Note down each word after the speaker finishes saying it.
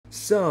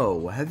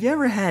So, have you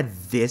ever had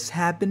this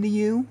happen to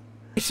you?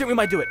 Shit, we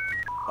might do it.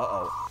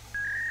 Uh-oh.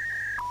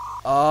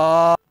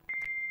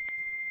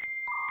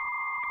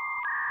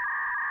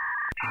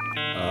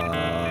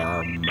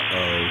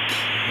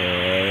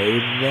 Okay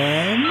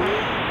then?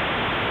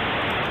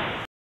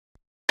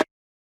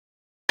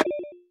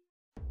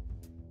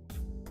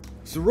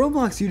 So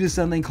Roblox uses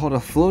something called a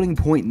floating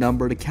point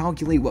number to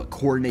calculate what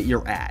coordinate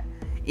you're at.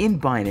 In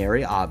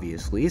binary,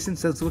 obviously,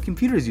 since that's what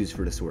computers use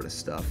for this sort of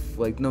stuff,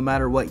 like no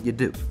matter what you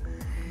do.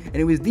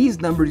 Anyways,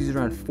 these numbers use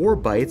around 4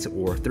 bytes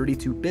or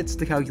 32 bits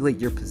to calculate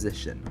your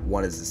position.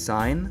 1 is the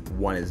sign,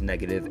 1 is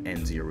negative,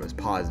 and 0 is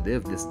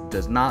positive. This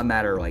does not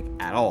matter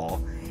at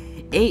all.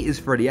 8 is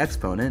for the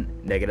exponent,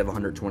 negative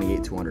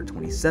 128 to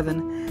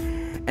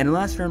 127. And the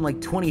last term,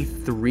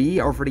 23,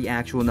 are for the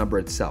actual number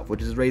itself,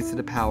 which is raised to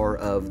the power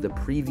of the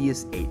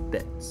previous 8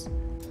 bits.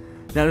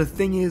 Now the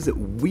thing is,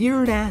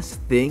 weird ass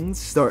things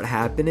start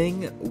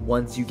happening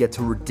once you get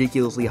to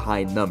ridiculously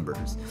high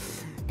numbers,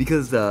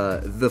 because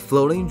the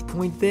floating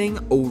point thing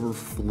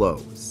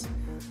overflows.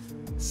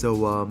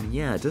 So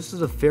yeah, just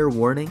as a fair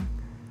warning,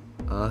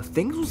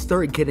 things will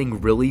start getting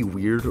really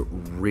weird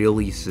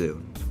really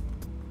soon.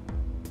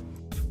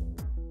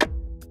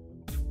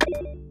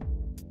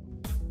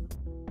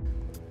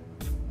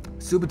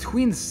 So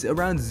between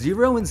around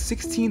 0 and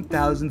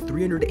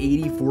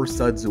 16,384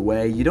 studs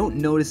away, you don't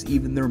notice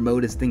even the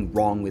remotest thing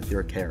wrong with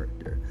your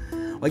character.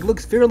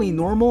 Looks fairly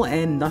normal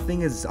and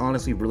nothing is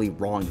honestly really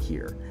wrong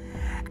here.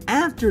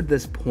 After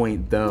this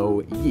point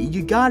though,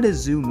 you gotta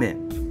zoom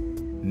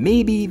in.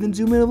 Maybe even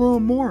zoom in a little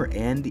more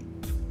and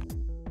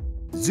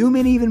zoom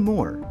in even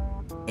more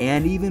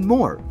and even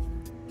more.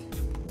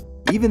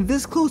 Even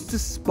this close to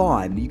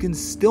spawn, you can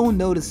still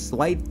notice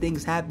slight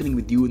things happening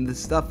with you and the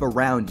stuff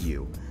around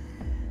you.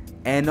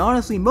 And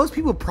honestly, most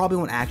people probably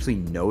won't actually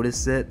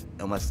notice it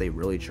unless they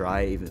really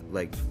try,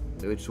 they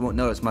just won't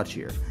notice much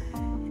here.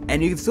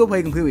 And you can still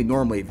play completely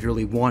normally if you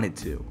really wanted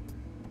to.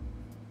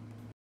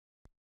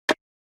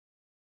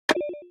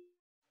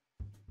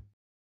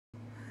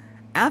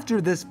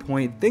 After this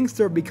point, things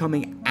start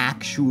becoming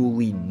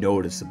actually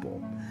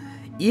noticeable,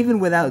 even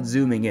without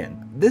zooming in.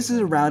 This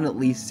is around at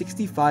least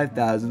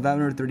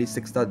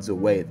 65,536 studs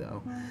away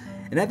though.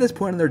 And at this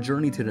point in their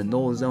journey to the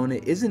null zone,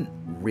 it isn't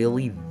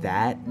really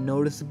that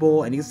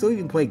noticeable, and you can still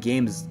even play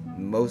games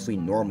mostly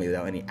normally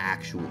without any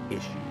actual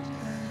issues.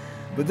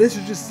 But this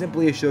is just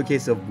simply a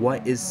showcase of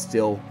what is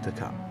still to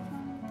come.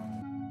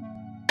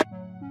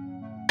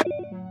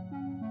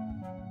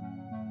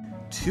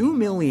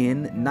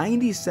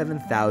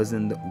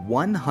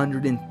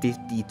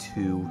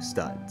 2,097,152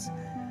 studs.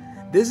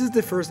 This is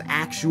the first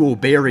actual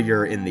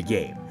barrier in the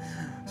game.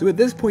 So at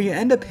this point, you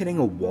end up hitting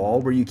a wall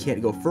where you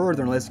can't go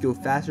further unless you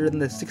go faster than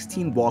the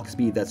 16 walk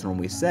speed that's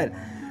normally set,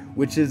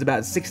 which is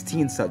about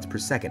 16 studs per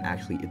second.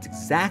 Actually, it's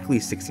exactly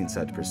 16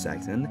 studs per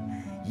second.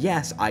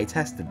 Yes, I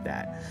tested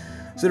that.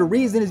 So the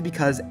reason is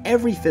because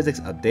every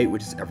physics update,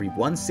 which is every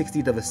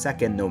 1/60th of a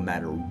second no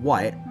matter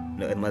what,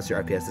 unless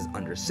your FPS is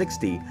under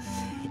 60,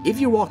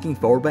 if you're walking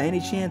forward by any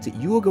chance,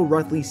 you will go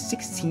roughly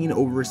 16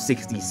 over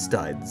 60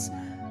 studs,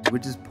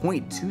 which is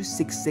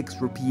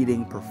 0.266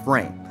 repeating per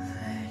frame.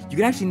 You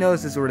can actually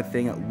notice this sort of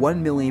thing at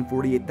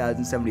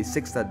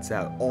 1,048,076 studs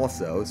out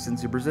also,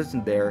 since your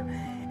position there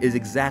is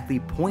exactly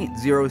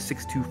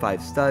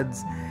 0.0625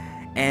 studs,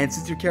 and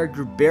since your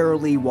character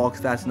barely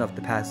walks fast enough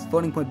to pass the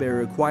floating point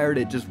barrier required,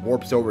 it just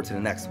warps over to the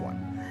next one.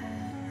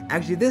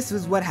 Actually, this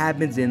is what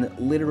happens in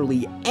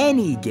literally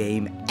any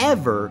game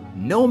ever,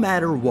 no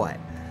matter what.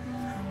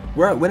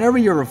 Whenever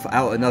you're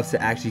out enough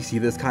to actually see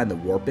this kind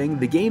of warping,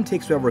 the game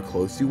takes however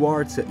close you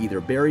are to either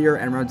barrier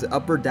and runs it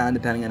up or down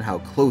depending on how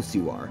close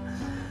you are.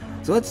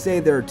 So let's say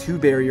there are 2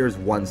 barriers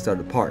 1 stud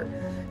apart.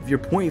 If you're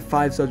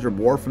 0.5 studs or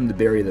more from the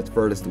barrier that's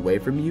furthest away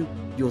from you,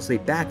 you'll stay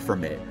back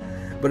from it.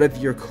 But if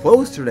you're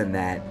closer than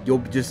that, you'll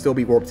just still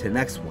be warped to the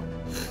next one.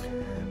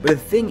 But the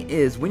thing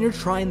is, when you're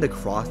trying to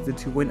cross the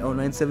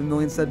 2.097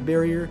 million stud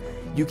barrier,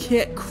 you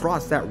can't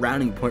cross that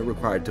rounding point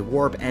required to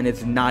warp, and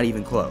it's not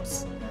even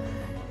close.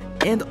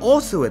 And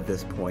also at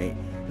this point,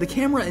 the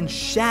camera and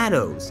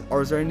shadows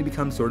are starting to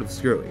become sort of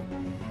screwy.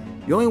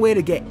 The only way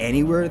to get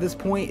anywhere at this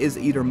point is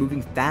either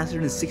moving faster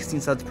than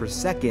 16 studs per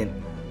second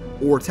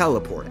or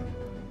teleporting.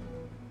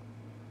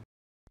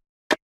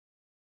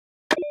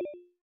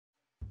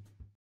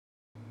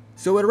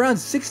 So at around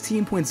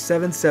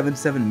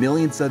 16.777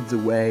 million studs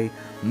away,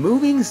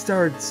 moving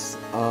starts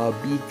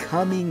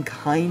becoming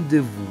kind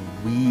of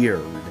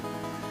weird.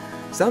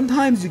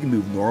 Sometimes you can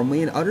move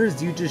normally, and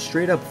others you just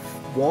straight up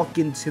walk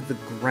into the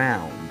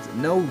ground.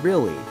 No,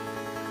 really.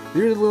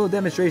 Here's a little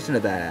demonstration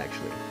of that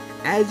actually.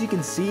 As you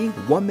can see,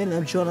 1 minute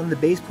I'm chilling on the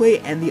base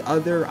plate, and the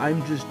other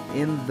I'm just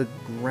in the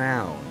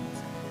ground.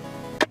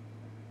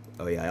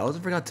 Oh yeah, I also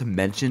forgot to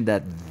mention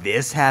that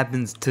this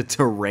happens to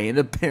terrain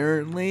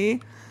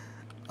apparently.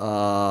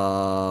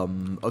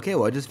 Okay,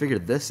 well I just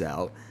figured this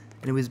out.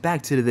 Anyways,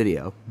 back to the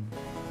video.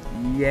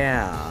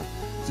 Yeah.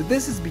 So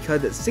this is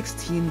because at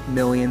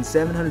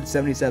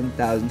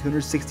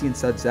 16,777,216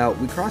 studs out,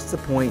 we crossed the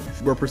point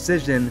where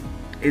precision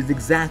is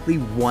exactly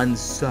 1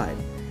 stud.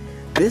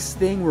 This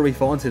thing where we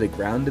fall into the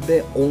ground a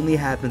bit only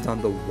happens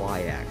on the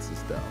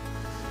y-axis though.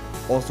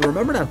 Also,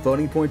 remember that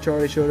floating point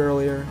chart I showed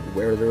earlier,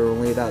 where there are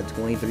only about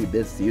 23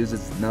 bits to use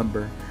as the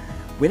number?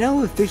 We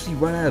now officially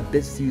run out of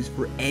bits to use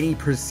for any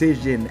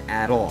precision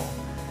at all.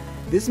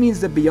 This means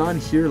that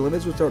beyond here,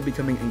 limits will start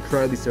becoming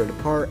incredibly set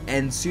apart,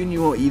 and soon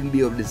you won't even be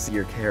able to see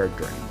your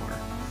character anymore.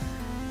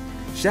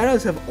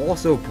 Shadows have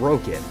also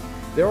broken.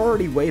 They're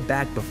already way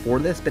back before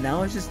this, but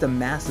now it's just a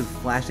massive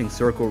flashing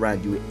circle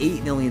around you at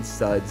 8 million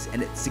studs,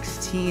 and at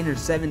 16 or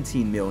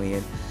 17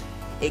 million,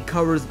 it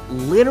covers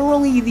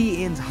literally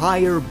the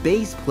entire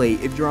base plate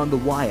if you're on the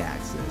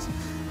y-axis.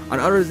 On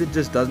others, it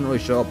just doesn't really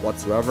show up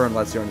whatsoever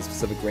unless you're in a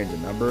specific range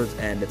of numbers,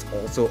 and it's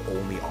also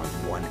only on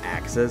one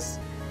axis.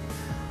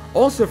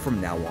 Also from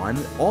now on,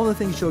 all the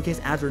things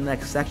showcased after the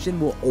next section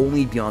will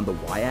only be on the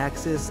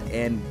y-axis,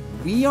 and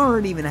we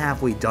aren't even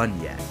halfway done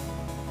yet.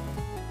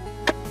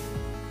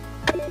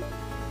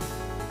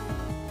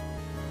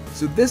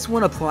 So this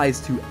one applies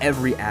to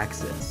every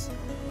axis.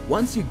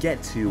 Once you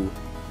get to,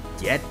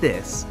 get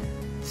this,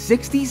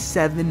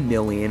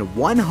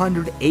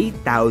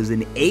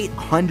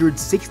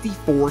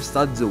 67,108,864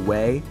 studs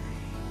away,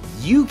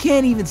 you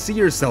can't even see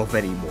yourself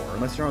anymore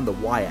unless you're on the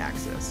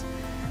y-axis.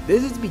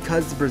 This is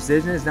because the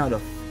precision is now to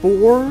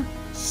 4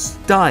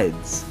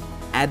 studs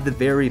at the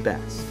very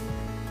best.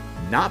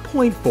 Not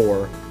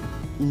 0.4,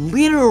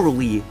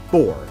 literally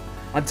 4.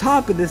 On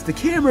top of this, the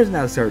camera has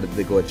now started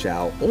to glitch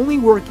out, only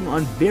working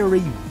on very,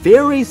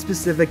 very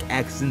specific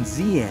X and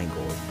Z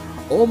angles,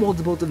 all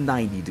multiples of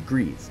 90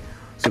 degrees.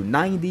 So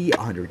 90,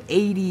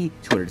 180,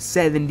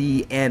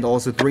 270, and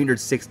also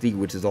 360,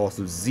 which is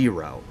also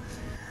 0.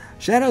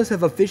 Shadows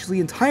have officially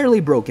entirely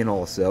broken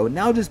also,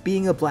 now just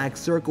being a black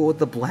circle with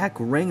a black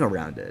ring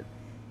around it.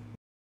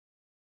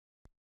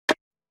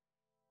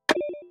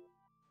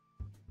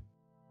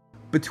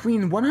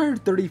 Between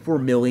 134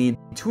 million,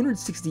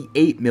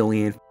 268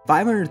 million,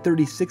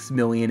 536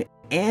 million,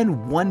 and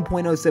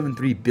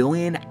 1.073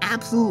 billion,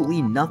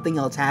 absolutely nothing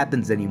else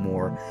happens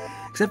anymore,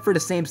 except for the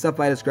same stuff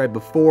I described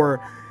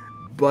before,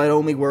 but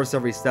only worse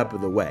every step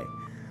of the way.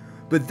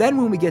 But then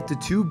when we get to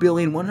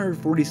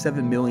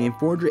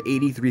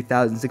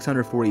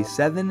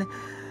 2,147,483,647,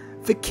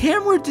 the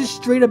camera just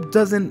straight up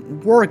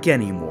doesn't work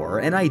anymore,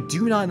 and I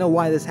do not know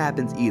why this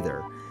happens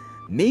either.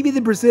 Maybe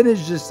the percentage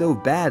is just so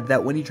bad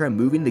that when you try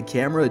moving the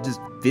camera, it just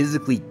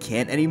physically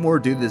can't anymore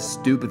due to this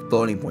stupid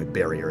floating point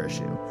barrier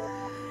issue.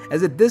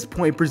 As at this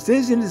point,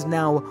 precision is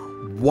now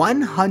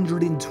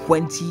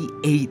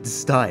 128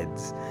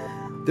 studs.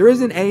 There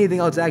isn't anything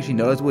else actually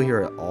noticeable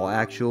here at all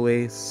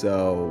actually,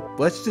 so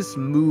let's just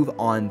move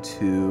on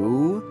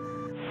to...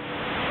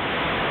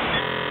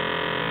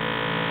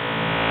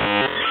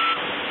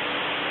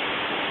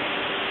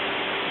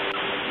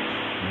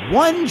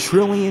 $1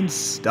 trillion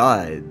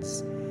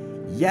studs.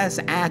 Yes,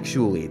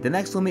 actually, the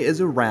next limit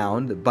is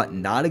around, but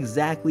not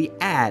exactly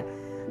at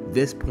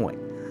this point.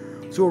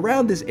 So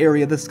around this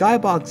area, the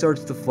skybox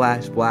starts to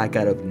flash black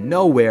out of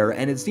nowhere,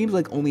 and it seems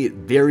like only at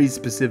very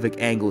specific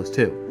angles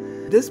too.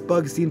 This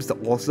bug seems to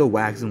also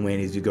wax and wane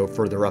as you go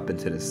further up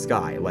into the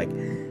sky. Like,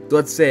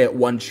 let's say at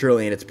 1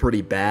 trillion it's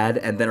pretty bad,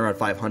 and then around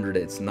 500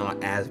 it's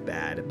not as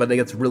bad, but it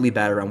gets really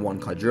bad around 1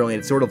 quadrillion,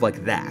 it's sort of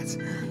like that.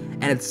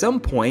 And at some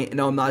point, and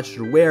I'm not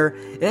sure where,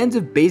 it ends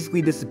up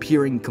basically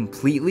disappearing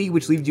completely,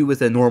 which leaves you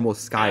with a normal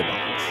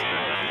skybox.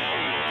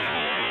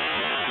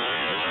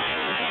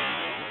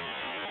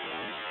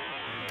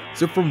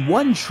 So from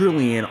 1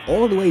 trillion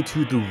all the way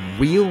to the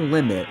real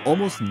limit,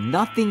 almost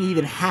nothing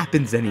even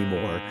happens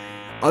anymore,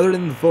 other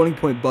than the floating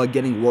point bug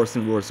getting worse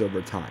and worse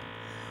over time.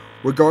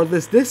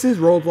 Regardless, this is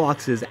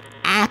Roblox's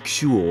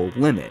actual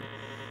limit.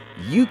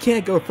 You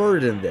can't go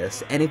further than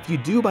this, and if you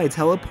do by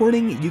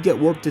teleporting, you get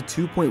warped to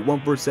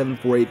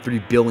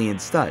 2.147483 billion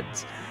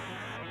studs.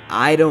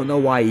 I don't know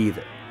why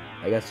either.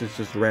 I guess it's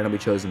just a randomly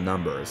chosen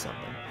number or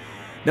something.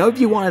 Now if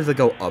you wanted to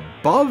go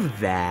above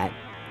that,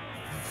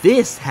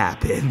 this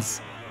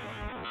happens.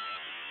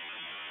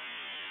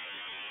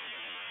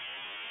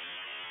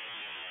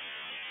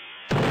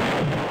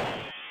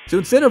 So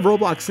instead of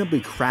Roblox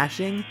simply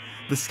crashing,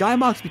 the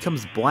skybox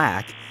becomes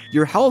black,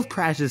 your health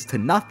crashes to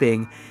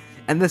nothing,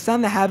 and the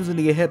sound that happens when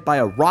you get hit by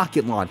a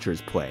rocket launcher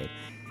is played.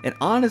 And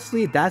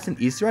honestly, that's an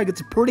Easter egg.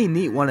 It's a pretty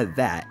neat one at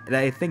that, and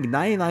I think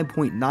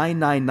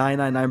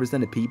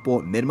 99.99999% of people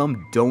at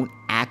minimum don't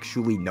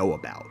actually know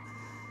about.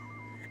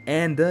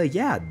 And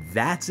yeah,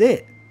 that's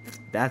it.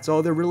 That's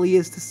all there really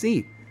is to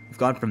see. We've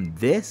gone from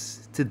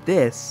this to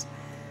this,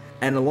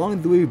 and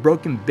along the way we've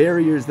broken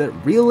barriers that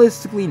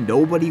realistically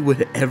nobody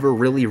would ever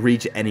really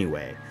reach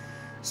anyway.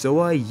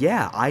 So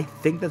yeah, I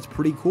think that's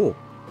pretty cool.